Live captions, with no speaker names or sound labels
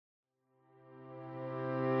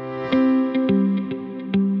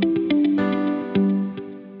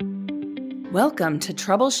Welcome to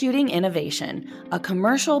Troubleshooting Innovation, a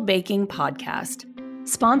commercial baking podcast,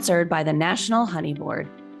 sponsored by the National Honey Board,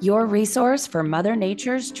 your resource for Mother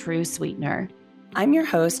Nature's true sweetener. I'm your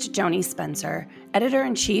host, Joni Spencer,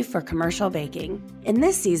 Editor-in-Chief for Commercial Baking. In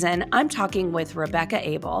this season, I'm talking with Rebecca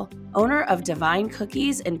Abel, owner of Divine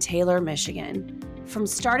Cookies in Taylor, Michigan. From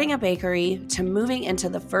starting a bakery to moving into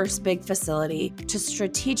the first big facility to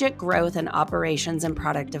strategic growth in operations and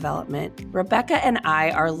product development, Rebecca and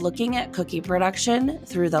I are looking at cookie production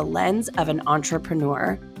through the lens of an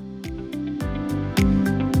entrepreneur.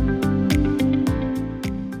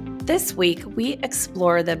 This week, we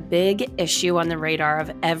explore the big issue on the radar of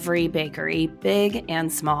every bakery, big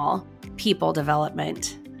and small, people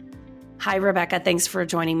development. Hi, Rebecca. Thanks for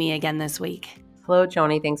joining me again this week. Hello,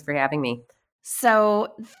 Joni. Thanks for having me.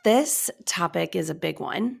 So this topic is a big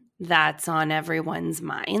one that's on everyone's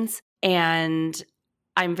minds, and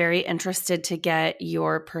I'm very interested to get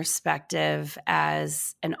your perspective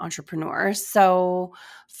as an entrepreneur. So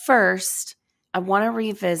first, I want to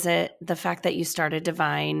revisit the fact that you started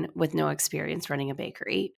Divine with no experience running a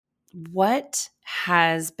bakery. What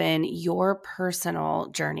has been your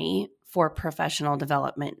personal journey for professional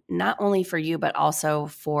development, not only for you, but also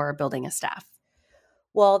for building a staff?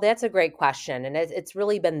 Well, that's a great question. And it's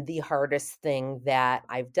really been the hardest thing that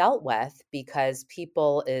I've dealt with because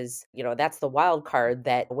people that's the wild card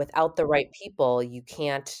that without the right people, you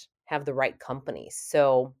can't have the right companies.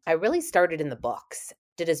 So I really started in the books,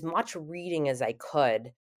 did as much reading as I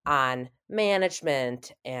could on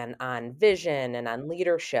management and on vision and on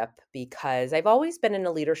leadership because I've always been in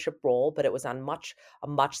a leadership role, but it was on a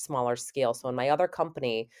much smaller scale. So in my other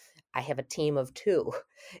company, I have a team of two.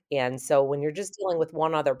 And so when you're just dealing with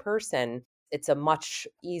one other person, it's a much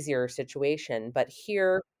easier situation. But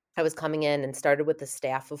here I was coming in and started with a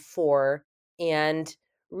staff of four and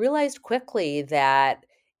realized quickly that,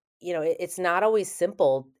 it's not always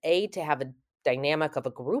simple, A, to have a dynamic of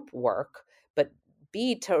a group work, but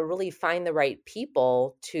B, to really find the right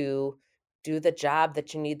people to do the job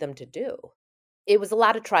that you need them to do. It was a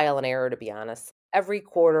lot of trial and error, to be honest. Every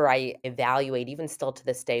quarter, I evaluate, even still to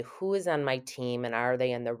this day, who is on my team and are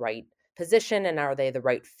they in the right position and are they the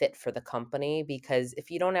right fit for the company? Because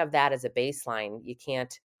if you don't have that as a baseline, you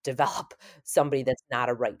can't develop somebody that's not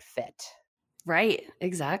a right fit. Right,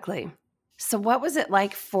 exactly. So what was it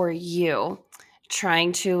like for you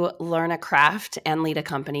trying to learn a craft and lead a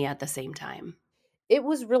company at the same time? It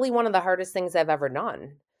was really one of the hardest things I've ever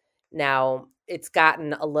done. Now, it's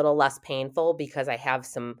gotten a little less painful because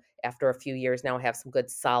after a few years now, I have some good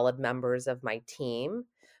solid members of my team,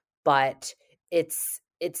 but it's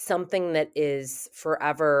something that is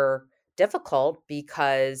forever difficult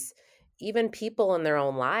because even people in their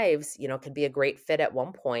own lives, could be a great fit at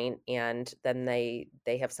one point and then they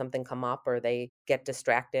have something come up or they get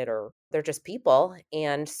distracted or they're just people.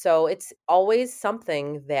 And so it's always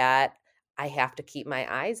something that I have to keep my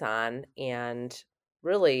eyes on and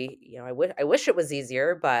really, I wish it was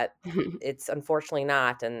easier, but it's unfortunately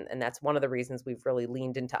not. And that's one of the reasons we've really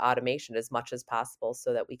leaned into automation as much as possible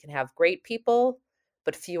so that we can have great people,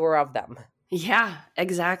 but fewer of them. Yeah,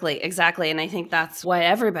 exactly. And I think that's what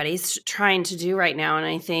everybody's trying to do right now. And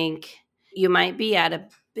I think you might be at a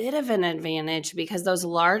bit of an advantage because those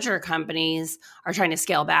larger companies are trying to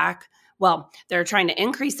scale back. Well, they're trying to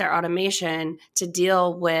increase their automation to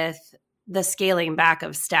deal with the scaling back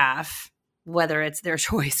of staff, whether it's their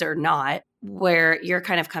choice or not, where you're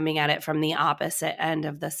kind of coming at it from the opposite end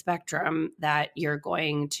of the spectrum, that you're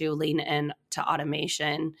going to lean into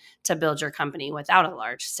automation to build your company without a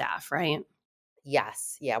large staff, right?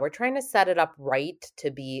 Yes. Yeah. We're trying to set it up right to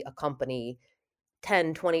be a company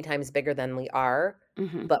 10, 20 times bigger than we are,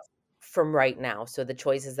 Mm-hmm. but from right now. So the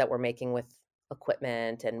choices that we're making with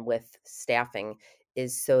equipment and with staffing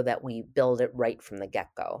is so that we build it right from the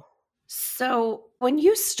get-go. So when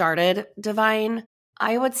you started Divine,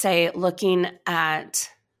 I would say looking at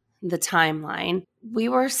the timeline, we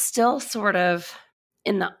were still sort of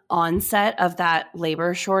in the onset of that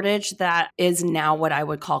labor shortage that is now what I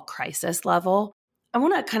would call crisis level. I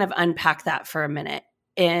want to kind of unpack that for a minute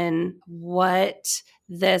in what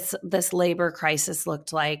this labor crisis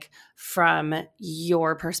looked like from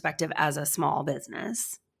your perspective as a small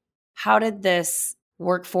business. How did this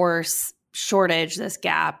workforce shortage, this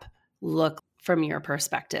gap, look from your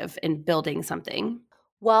perspective in building something?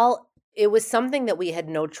 Well, it was something that we had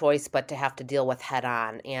no choice but to have to deal with head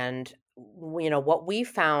on. And, what we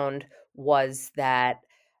found was that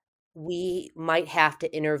we might have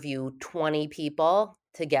to interview 20 people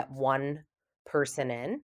to get one person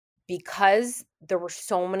in because there were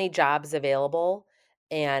so many jobs available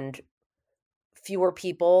and fewer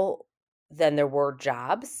people than there were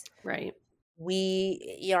jobs. Right.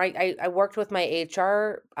 I worked with my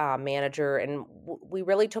HR manager, and we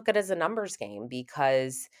really took it as a numbers game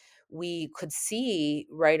because we could see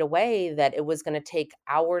right away that it was going to take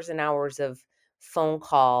hours and hours of phone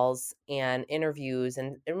calls and interviews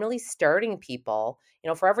and really starting people.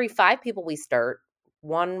 For every 5 people we start,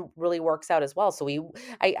 one really works out as well. So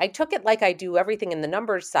I took it like I do everything in the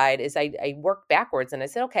numbers side is I worked backwards and I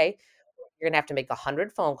said, okay, you're gonna have to make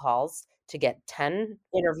 100 phone calls to get 10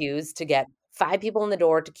 interviews to get 5 people in the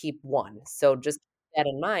door to keep 1. So just keep that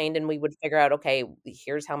in mind, and we would figure out, okay,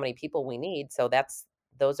 here's how many people we need, so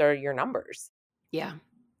those are your numbers. Yeah.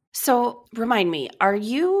 So remind me, are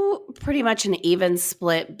you pretty much an even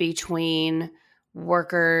split between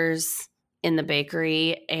workers in the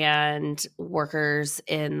bakery and workers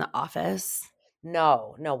in the office?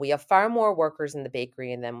 No, no, we have far more workers in the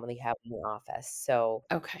bakery and than we have in the office. So,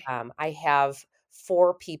 Okay. I have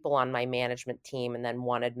 4 people on my management team and then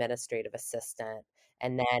 1 administrative assistant.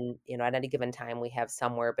 And then, at any given time, we have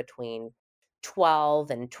somewhere between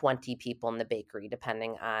 12 and 20 people in the bakery,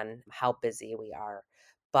 depending on how busy we are.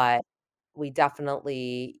 But we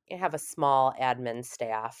definitely have a small admin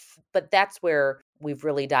staff, but that's where we've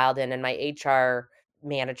really dialed in, and my HR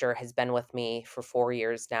manager has been with me for 4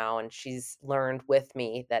 years now, and she's learned with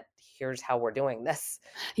me that here's how we're doing this.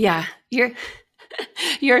 Yeah,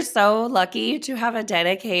 you're so lucky to have a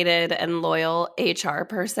dedicated and loyal HR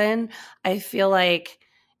person. I feel like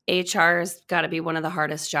HR's got to be one of the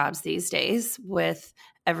hardest jobs these days with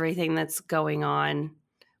everything that's going on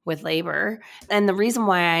with labor. And the reason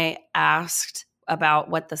why I asked about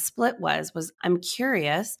what the split was I'm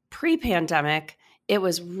curious. Pre-pandemic, it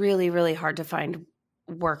was really really hard to find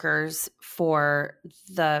workers for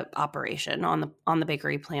the operation on the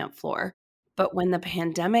bakery plant floor. But when the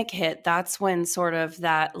pandemic hit, that's when sort of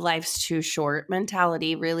that life's too short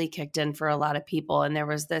mentality really kicked in for a lot of people. And there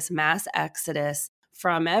was this mass exodus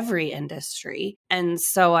from every industry. And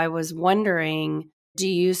so I was wondering, do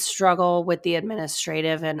you struggle with the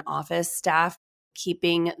administrative and office staff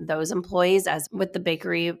keeping those employees as with the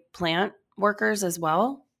bakery plant workers as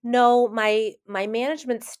well? No, my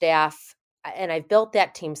management staff and I've built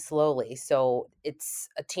that team slowly. So it's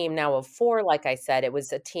a team now of 4, like I said. It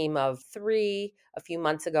was a team of 3 a few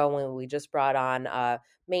months ago when we just brought on a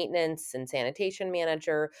maintenance and sanitation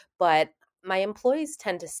manager, but my employees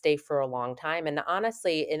tend to stay for a long time, and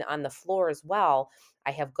honestly, on the floor as well, I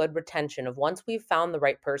have good retention of once we've found the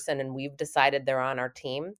right person and we've decided they're on our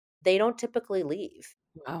team, they don't typically leave.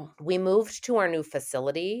 Wow. We moved to our new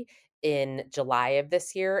facility in July of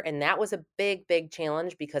this year, and that was a big, big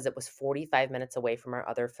challenge because it was 45 minutes away from our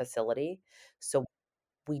other facility. So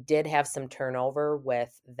we did have some turnover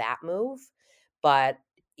with that move, but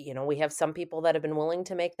we have some people that have been willing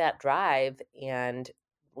to make that drive, and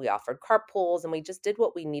we offered carpools and we just did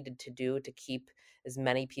what we needed to do to keep as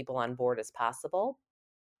many people on board as possible.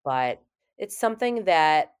 But it's something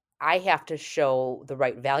that I have to show the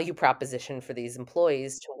right value proposition for these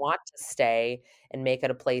employees to want to stay and make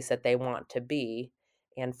it a place that they want to be.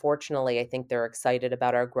 And fortunately, I think they're excited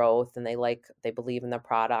about our growth and they believe in the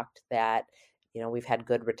product that, we've had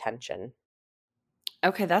good retention.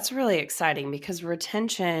 Okay, that's really exciting because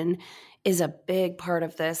retention is a big part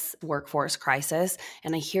of this workforce crisis.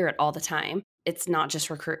 And I hear it all the time. It's not just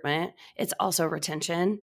recruitment, it's also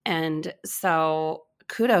retention. And so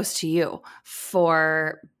kudos to you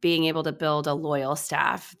for being able to build a loyal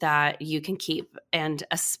staff that you can keep. And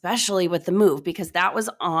especially with the move, because that was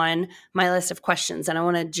on my list of questions. And I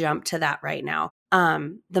want to jump to that right now.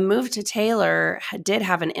 The move to Taylor did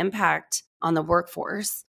have an impact on the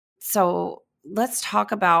workforce. So let's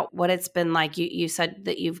talk about what it's been like. You said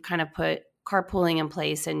that you've kind of put carpooling in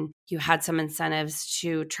place and you had some incentives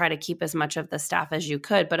to try to keep as much of the staff as you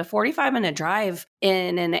could. But a 45-minute drive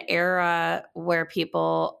in an era where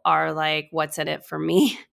people are like, what's in it for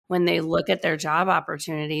me? When they look at their job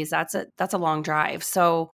opportunities, that's a long drive.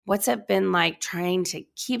 So what's it been like trying to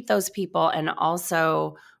keep those people and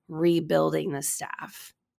also rebuilding the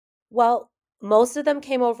staff? Well, most of them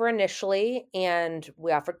came over initially, and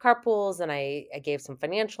we offered carpools, and I gave some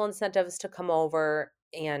financial incentives to come over.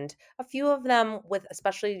 And a few of them, with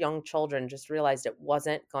especially young children, just realized it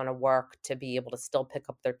wasn't going to work to be able to still pick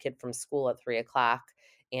up their kid from school at 3 o'clock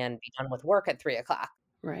and be done with work at 3 o'clock.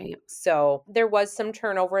 Right. So there was some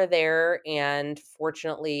turnover there. And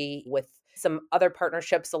fortunately, with some other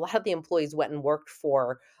partnerships, a lot of the employees went and worked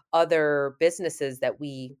for other businesses that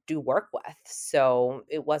we do work with. So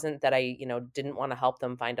it wasn't that I didn't want to help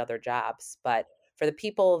them find other jobs. But for the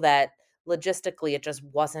people that logistically, it just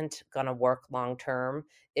wasn't going to work long term.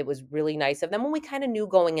 It was really nice of them. And we kind of knew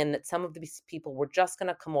going in that some of these people were just going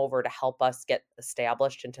to come over to help us get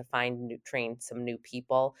established and to train some new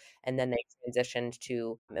people. And then they transitioned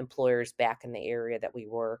to employers back in the area that we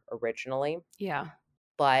were originally. Yeah.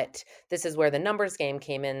 But this is where the numbers game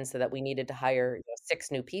came in, so that we needed to hire,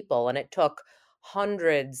 6 new people, and it took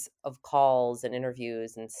hundreds of calls and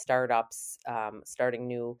interviews and startups, starting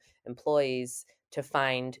new employees to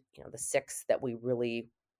find, the 6 that we really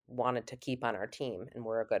wanted to keep on our team and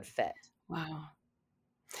were a good fit. Wow.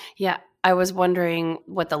 Yeah. I was wondering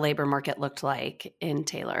what the labor market looked like in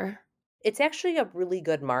Taylor. It's actually a really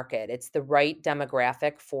good market. It's the right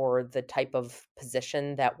demographic for the type of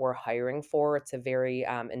position that we're hiring for. It's a very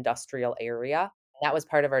industrial area. That was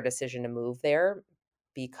part of our decision to move there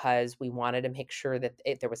because we wanted to make sure that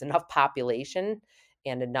there was enough population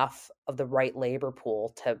and enough of the right labor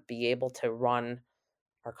pool to be able to run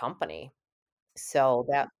our company. So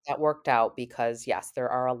that worked out because yes, there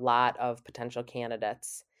are a lot of potential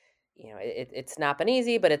candidates. It's not been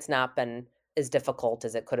easy, but it's not been as difficult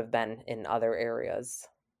as it could have been in other areas.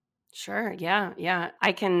 Sure. Yeah. Yeah.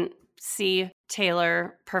 I can see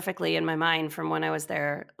Taylor perfectly in my mind from when I was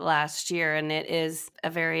there last year, and it is a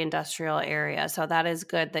very industrial area. So that is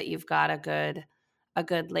good that you've got a good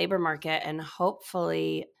labor market, and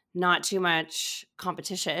hopefully not too much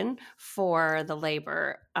competition for the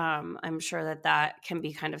labor. I'm sure that can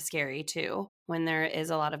be kind of scary too. When there is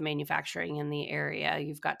a lot of manufacturing in the area,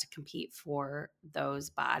 you've got to compete for those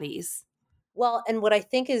bodies. Well, and what I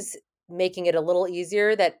think is making it a little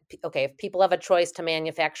easier that okay, if people have a choice to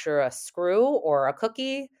manufacture a screw or a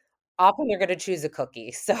cookie, often they're going to choose a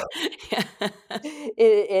cookie. So Yeah.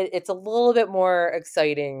 it's a little bit more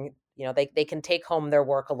exciting. They can take home their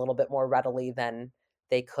work a little bit more readily than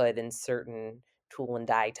they could in certain tool and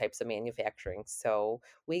die types of manufacturing. So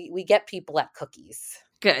we get people at cookies.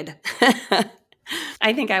 Good.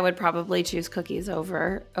 I think I would probably choose cookies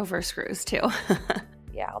over screws too.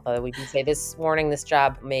 Yeah, although we do say this warning, this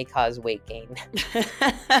job may cause weight gain.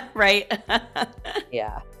 Right.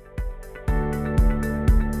 Yeah.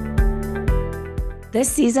 This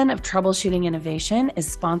season of Troubleshooting Innovation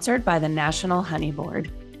is sponsored by the National Honey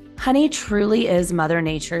Board. Honey truly is Mother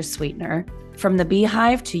Nature's sweetener, from the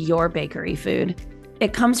beehive to your bakery food.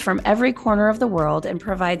 It comes from every corner of the world and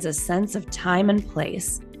provides a sense of time and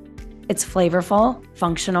place. It's flavorful,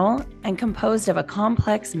 functional, and composed of a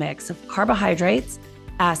complex mix of carbohydrates,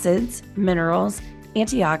 acids, minerals,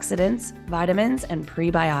 antioxidants, vitamins, and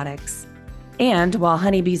prebiotics. And while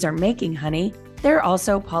honeybees are making honey, they're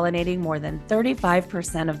also pollinating more than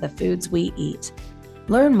 35% of the foods we eat.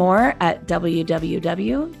 Learn more at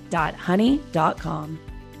www.honey.com.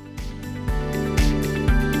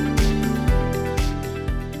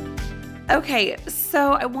 Okay,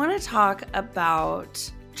 so I want to talk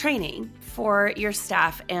about training for your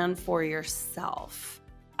staff and for yourself.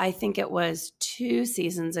 I think it was 2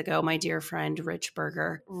 seasons ago, my dear friend Rich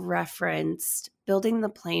Berger referenced building the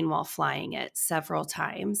plane while flying it several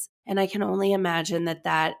times. And I can only imagine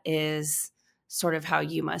that is sort of how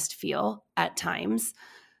you must feel at times.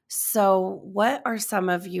 So, what are some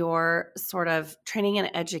of your sort of training and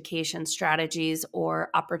education strategies or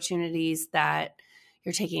opportunities that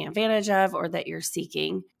you're taking advantage of or that you're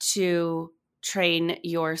seeking to train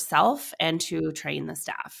yourself and to train the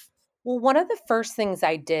staff? Well, one of the first things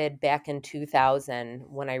I did back in 2000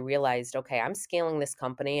 when I realized, okay, I'm scaling this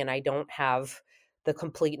company and I don't have the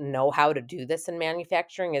complete know-how to do this in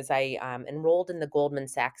manufacturing is I enrolled in the Goldman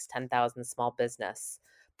Sachs 10,000 Small Business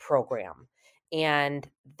program. And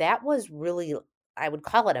that was really, I would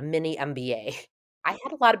call it a mini MBA. I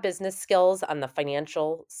had a lot of business skills on the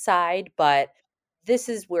financial side, but this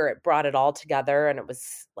is where it brought it all together. And it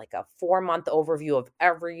was like a 4-month overview of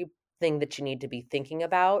everything that you need to be thinking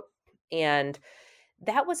about. And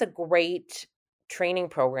that was a great training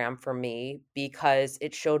program for me because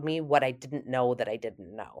it showed me what I didn't know that I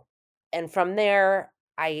didn't know. And from there,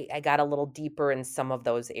 I got a little deeper in some of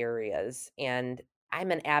those areas. And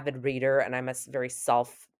I'm an avid reader and I'm a very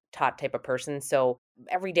self taught type of person. So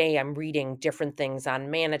every day I'm reading different things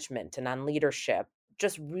on management and on leadership,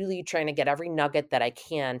 just really trying to get every nugget that I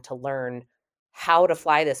can to learn how to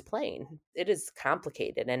fly this plane. It is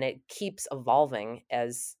complicated and it keeps evolving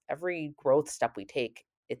as every growth step we take,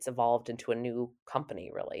 it's evolved into a new company,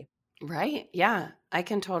 really. Right. Yeah, I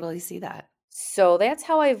can totally see that. So that's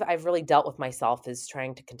how I've really dealt with myself is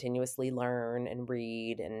trying to continuously learn and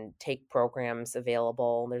read and take programs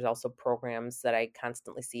available. There's also programs that I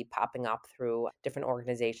constantly see popping up through different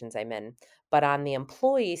organizations I'm in. But on the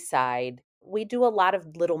employee side, we do a lot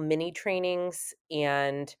of little mini trainings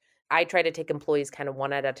and I try to take employees kind of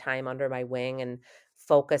one at a time under my wing and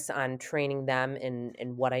focus on training them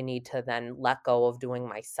in what I need to then let go of doing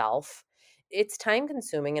myself. It's time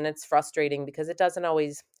consuming and it's frustrating because it doesn't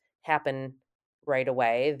always happen right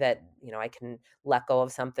away that, I can let go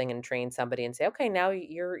of something and train somebody and say, "Okay, now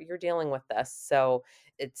you're dealing with this." So,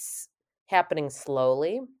 it's happening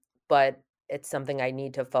slowly, but it's something I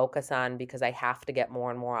need to focus on because I have to get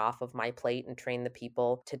more and more off of my plate and train the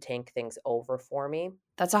people to take things over for me.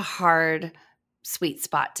 That's a hard sweet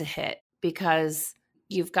spot to hit because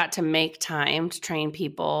you've got to make time to train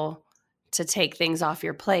people to take things off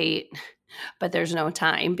your plate, but there's no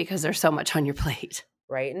time because there's so much on your plate.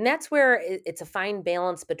 Right, and that's where it's a fine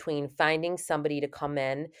balance between finding somebody to come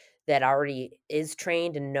in that already is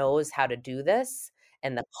trained and knows how to do this,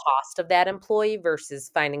 and the cost of that employee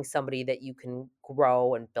versus finding somebody that you can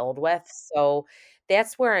grow and build with. So,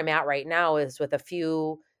 that's where I'm at right now is with a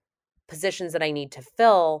few positions that I need to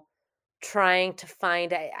fill, trying to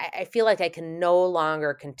find I feel like I can no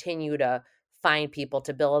longer continue to find people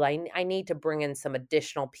to build. I need to bring in some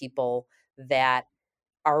additional people that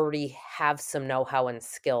already have some know-how and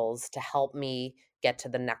skills to help me get to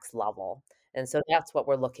the next level. And so that's what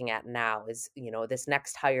we're looking at now is, this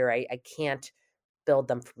next hire, I can't build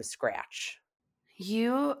them from scratch.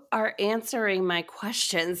 You are answering my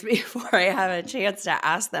questions before I have a chance to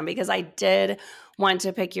ask them because I did want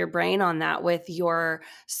to pick your brain on that with your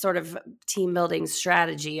sort of team building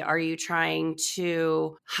strategy. Are you trying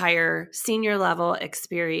to hire senior level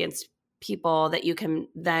experienced people that you can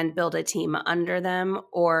then build a team under them?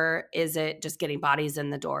 Or is it just getting bodies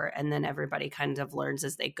in the door and then everybody kind of learns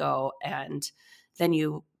as they go and then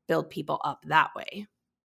you build people up that way?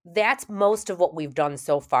 That's most of what we've done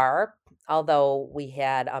so far, although we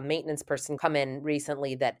had a maintenance person come in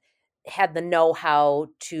recently that had the know-how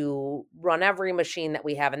to run every machine that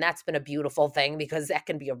we have, and that's been a beautiful thing because that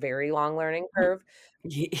can be a very long learning curve.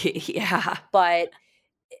 Yeah. But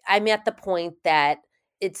I'm at the point that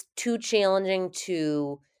it's too challenging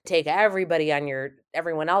to take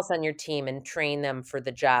everyone else on your team and train them for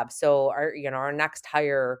the job. So our next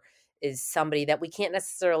hire is somebody that we can't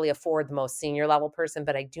necessarily afford the most senior level person,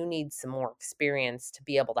 but I do need some more experience to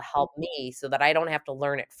be able to help me so that I don't have to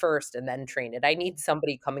learn it first and then train it. I need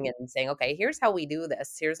somebody coming in and saying, "Okay, here's how we do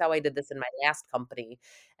this. Here's how I did this in my last company,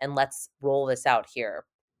 and let's roll this out here."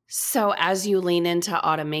 So, as you lean into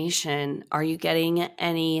automation, are you getting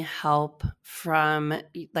any help from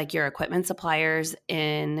like your equipment suppliers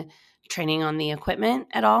in training on the equipment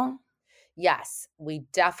at all? Yes, we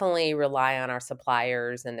definitely rely on our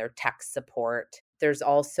suppliers and their tech support. There's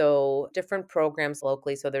also different programs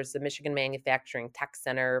locally. So there's the Michigan Manufacturing Tech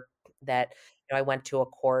Center that I went to a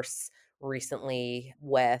course recently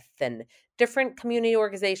with, and different community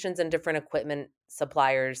organizations and different equipment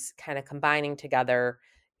suppliers kind of combining together,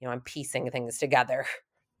 and piecing things together.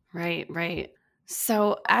 Right, right.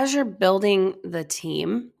 So, as you're building the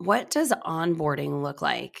team, what does onboarding look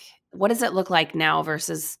like? What does it look like now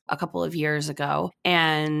versus a couple of years ago?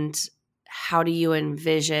 And how do you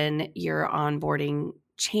envision your onboarding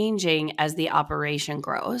changing as the operation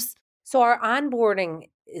grows? So our onboarding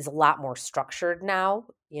is a lot more structured now.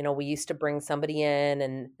 We used to bring somebody in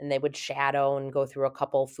and they would shadow and go through a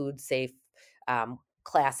couple food safe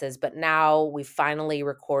classes, but now we finally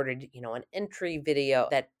recorded, an entry video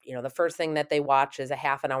that, the first thing that they watch is a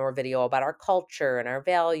half an hour video about our culture and our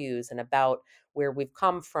values and about where we've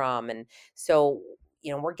come from. And so,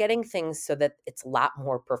 we're getting things so that it's a lot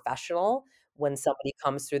more professional when somebody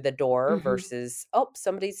comes through the door Mhm. versus, oh,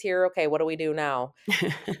 somebody's here. Okay, what do we do now?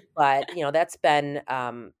 But, that's been,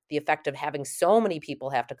 the effect of having so many people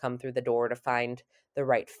have to come through the door to find the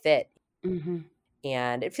right fit, Mhm.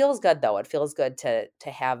 and it feels good, though. It feels good to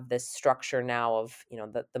have this structure now of,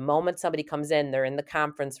 the moment somebody comes in, they're in the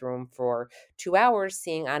conference room for 2 hours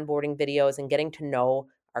seeing onboarding videos and getting to know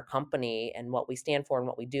our company and what we stand for and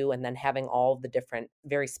what we do, and then having all the different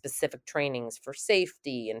very specific trainings for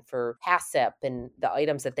safety and for HACCP and the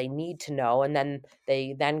items that they need to know, and then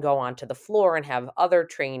they then go onto the floor and have other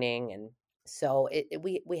training, and so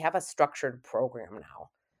we have a structured program now.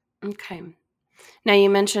 Okay. Now, you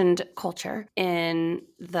mentioned culture in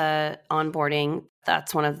the onboarding.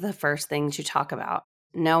 That's one of the first things you talk about.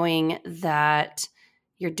 Knowing that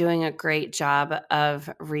you're doing a great job of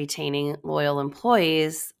retaining loyal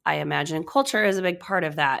employees, I imagine culture is a big part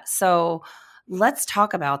of that. So, let's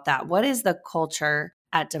talk about that. What is the culture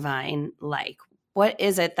at Divine like? What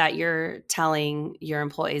is it that you're telling your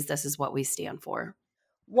employees this is what we stand for?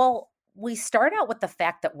 Well, we start out with the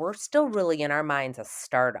fact that we're still really in our minds a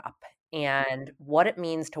startup and what it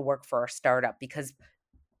means to work for a startup because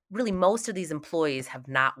really most of these employees have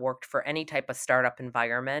not worked for any type of startup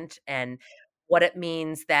environment, and what it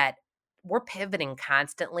means that we're pivoting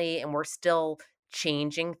constantly and we're still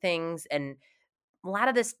changing things, and a lot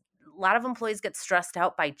of employees get stressed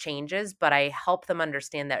out by changes, but I help them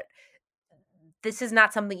understand that this is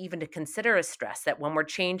not something even to consider as stress, that when we're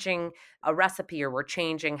changing a recipe or we're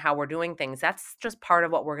changing how we're doing things, that's just part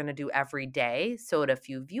of what we're going to do every day. So that if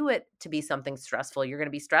you view it to be something stressful, you're going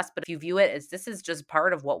to be stressed. But if you view it as this is just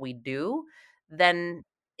part of what we do, then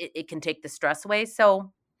it can take the stress away.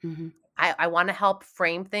 So Mhm. I want to help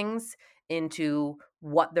frame things into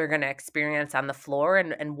what they're going to experience on the floor,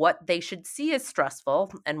 and what they should see as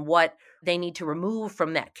stressful and what they need to remove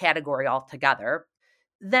from that category altogether.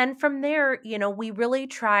 Then from there, we really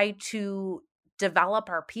try to develop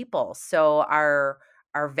our people. So our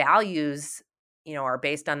values, are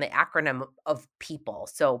based on the acronym of people.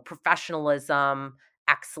 So professionalism,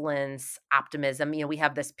 excellence, optimism. We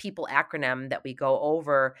have this people acronym that we go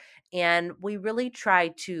over, and we really try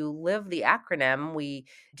to live the acronym. We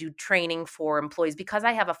do training for employees because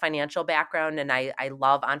I have a financial background and I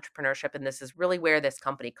love entrepreneurship, and this is really where this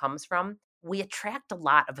company comes from. We attract a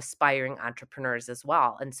lot of aspiring entrepreneurs as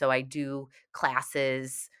well. And so I do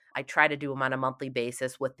classes. I try to do them on a monthly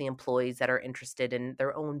basis with the employees that are interested in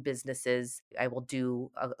their own businesses. I will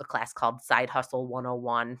do a class called Side Hustle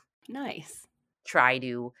 101, Nice. try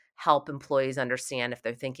to help employees understand if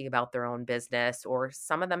they're thinking about their own business, or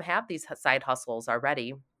some of them have these side hustles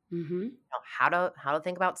already, Mhm. how to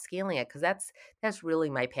think about scaling it, because that's really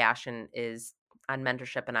my passion, is on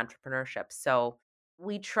mentorship and entrepreneurship. So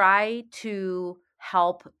we try to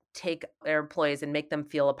help take our employees and make them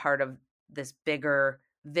feel a part of this bigger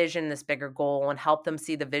vision, this bigger goal, and help them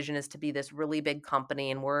see the vision is to be this really big company,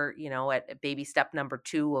 and we're at baby step number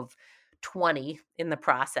 2 of 20 in the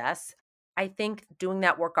process. I think doing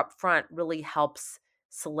that work up front really helps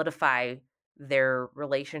solidify their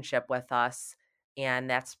relationship with us, and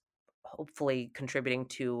that's hopefully contributing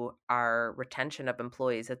to our retention of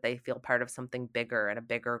employees, that they feel part of something bigger and a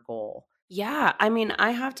bigger goal. Yeah, I mean,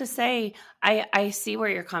 I have to say, I see where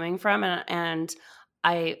you're coming from, and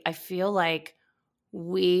I feel like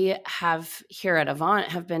we have here at Avant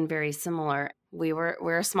have been very similar.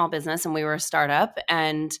 We're a small business and we were a startup,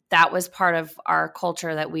 and that was part of our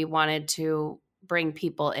culture, that we wanted to bring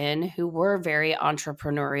people in who were very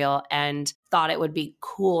entrepreneurial and thought it would be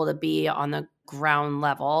cool to be on the ground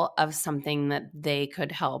level of something that they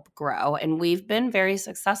could help grow. And we've been very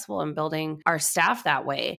successful in building our staff that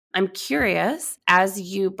way. I'm curious, as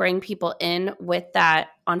you bring people in with that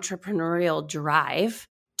entrepreneurial drive,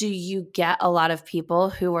 do you get a lot of people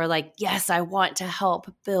who are like, yes, I want to help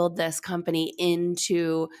build this company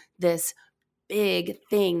into this big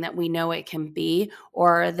thing that we know it can be?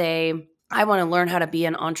 Or are they, I want to learn how to be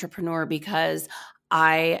an entrepreneur because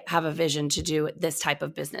I have a vision to do this type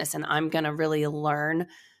of business and I'm going to really learn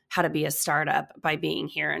how to be a startup by being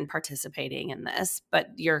here and participating in this? But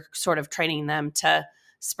you're sort of training them to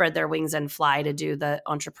spread their wings and fly to do the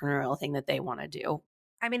entrepreneurial thing that they want to do.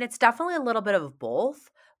 I mean, it's definitely a little bit of both,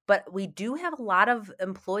 but we do have a lot of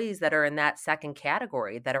employees that are in that second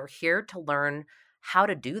category that are here to learn how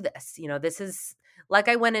to do this. This is like,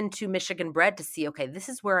 I went into Michigan Bread to see, okay, this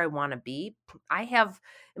is where I want to be. I have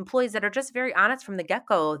employees that are just very honest from the get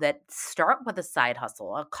go, that start with a side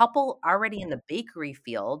hustle, a couple already in the bakery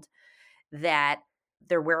field, that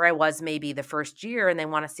they're where I was maybe the first year, and they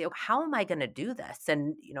want to see, oh, how am I going to do this?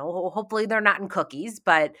 And, hopefully they're not in cookies,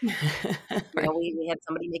 but Right. we had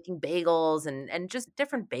somebody making bagels and just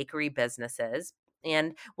different bakery businesses.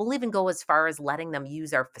 And we'll even go as far as letting them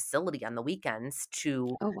use our facility on the weekends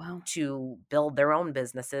to Oh, wow. build their own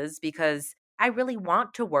businesses, because I really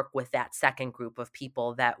want to work with that second group of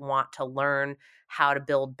people that want to learn how to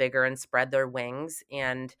build bigger and spread their wings.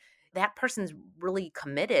 And that person's really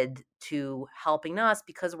committed to helping us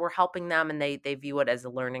because we're helping them, and they view it as a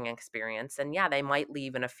learning experience. And yeah, they might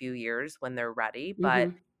leave in a few years when they're ready, but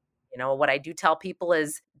Mhm. what I do tell people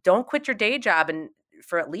is, don't quit your day job and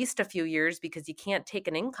for at least a few years, because you can't take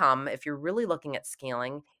an income if you're really looking at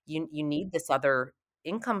scaling. You need this other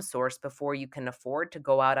income source before you can afford to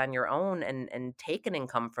go out on your own and take an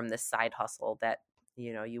income from this side hustle that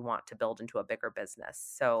you want to build into a bigger business.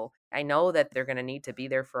 So I know that they're going to need to be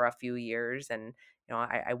there for a few years, and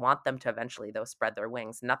I want them to eventually, though, spread their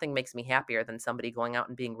wings. Nothing makes me happier than somebody going out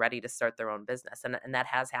and being ready to start their own business, and that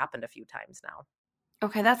has happened a few times now.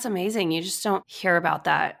 Okay, that's amazing. You just don't hear about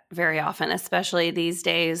that very often, especially these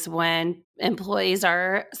days when employees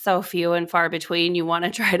are so few and far between. You want to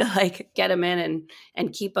try to get them in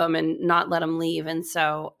and keep them and not let them leave. And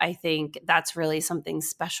so I think that's really something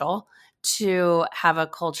special to have a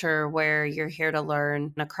culture where you're here to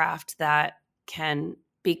learn a craft that can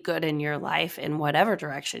be good in your life in whatever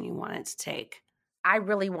direction you want it to take. I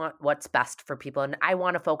really want what's best for people, and I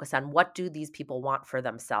want to focus on what do these people want for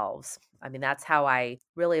themselves. I mean, that's how I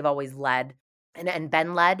really have always led and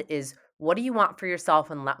been led is what do you want for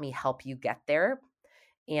yourself and let me help you get there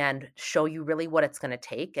and show you really what it's going to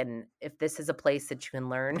take. And if this is a place that you can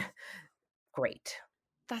learn, great.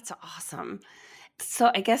 That's awesome.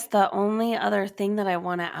 So I guess the only other thing that I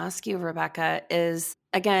want to ask you, Rebecca, is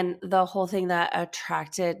again, the whole thing that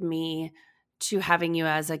attracted me to having you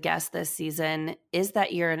as a guest this season is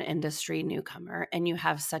that you're an industry newcomer and you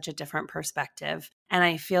have such a different perspective. And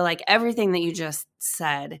I feel like everything that you just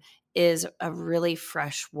said is a really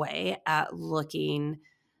fresh way at looking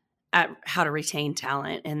at how to retain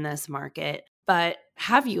talent in this market. But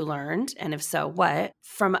have you learned, and if so, what,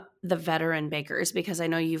 from the veteran bakers? Because I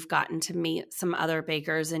know you've gotten to meet some other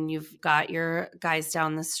bakers and you've got your guys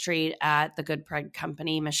down the street at the Good Bread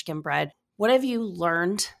Company, Michigan Bread. What have you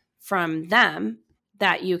learned from them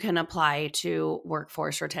that you can apply to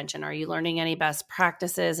workforce retention? Are you learning any best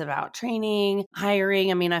practices about training,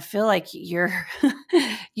 hiring? I mean, I feel like you're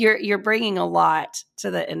you're bringing a lot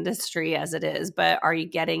to the industry as it is, but are you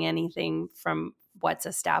getting anything from what's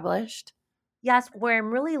established? Yes, where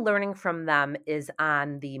I'm really learning from them is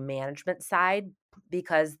on the management side,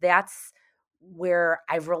 because that's where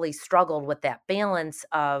I've really struggled with that balance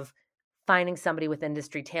of finding somebody with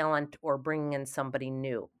industry talent or bringing in somebody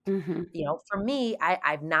new. Mm-hmm. For me,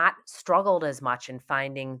 I've not struggled as much in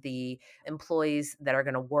finding the employees that are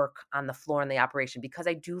going to work on the floor in the operation because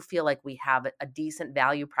I do feel like we have a decent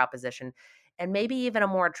value proposition and maybe even a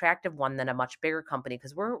more attractive one than a much bigger company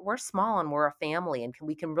because we're small and we're a family and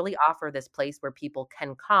we can really offer this place where people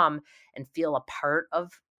can come and feel a part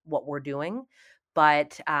of what we're doing.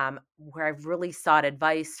 But where I've really sought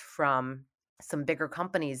advice from some bigger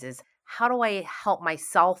companies is how do I help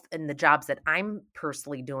myself in the jobs that I'm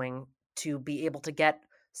personally doing to be able to get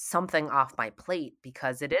something off my plate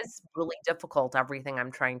because it is really difficult everything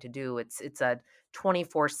I'm trying to do. It's a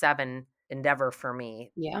 24/7 endeavor for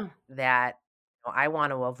me Yeah. that I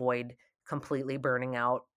want to avoid completely burning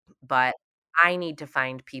out, but I need to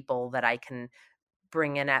find people that I can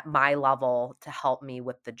bring in at my level to help me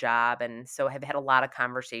with the job. And so I've had a lot of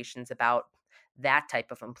conversations about that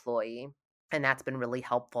type of employee. And that's been really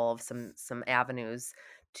helpful of some avenues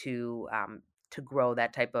to grow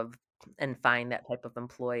that type of and find that type of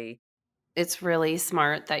employee. It's really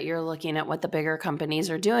smart that you're looking at what the bigger companies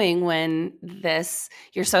are doing when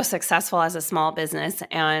you're so successful as a small business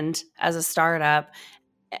and as a startup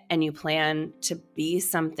and you plan to be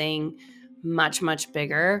something much, much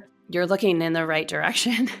bigger. You're looking in the right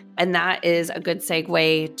direction. And that is a good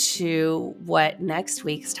segue to what next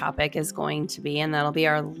week's topic is going to be. And that'll be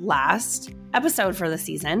our last episode for the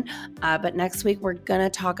season. But next week, we're going to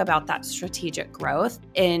talk about that strategic growth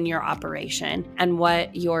in your operation and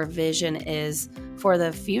what your vision is for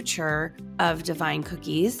the future of Divine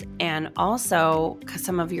Cookies, and also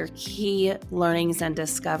some of your key learnings and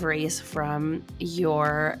discoveries from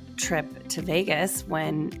your trip to Vegas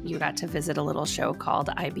when you got to visit a little show called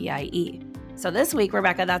IBIE. So this week,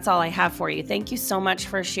 Rebecca, that's all I have for you. Thank you so much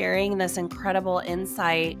for sharing this incredible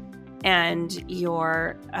insight and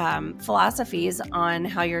your philosophies on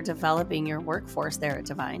how you're developing your workforce there at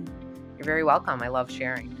Divine. You're very welcome. I love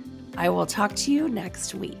sharing. I will talk to you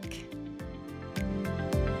next week.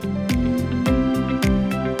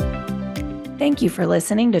 Thank you for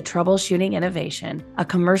listening to Troubleshooting Innovation, a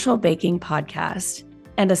commercial baking podcast.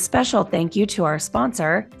 And a special thank you to our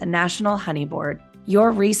sponsor, the National Honey Board,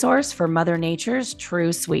 your resource for Mother Nature's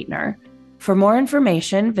true sweetener. For more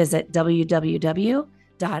information, visit www.honey.com.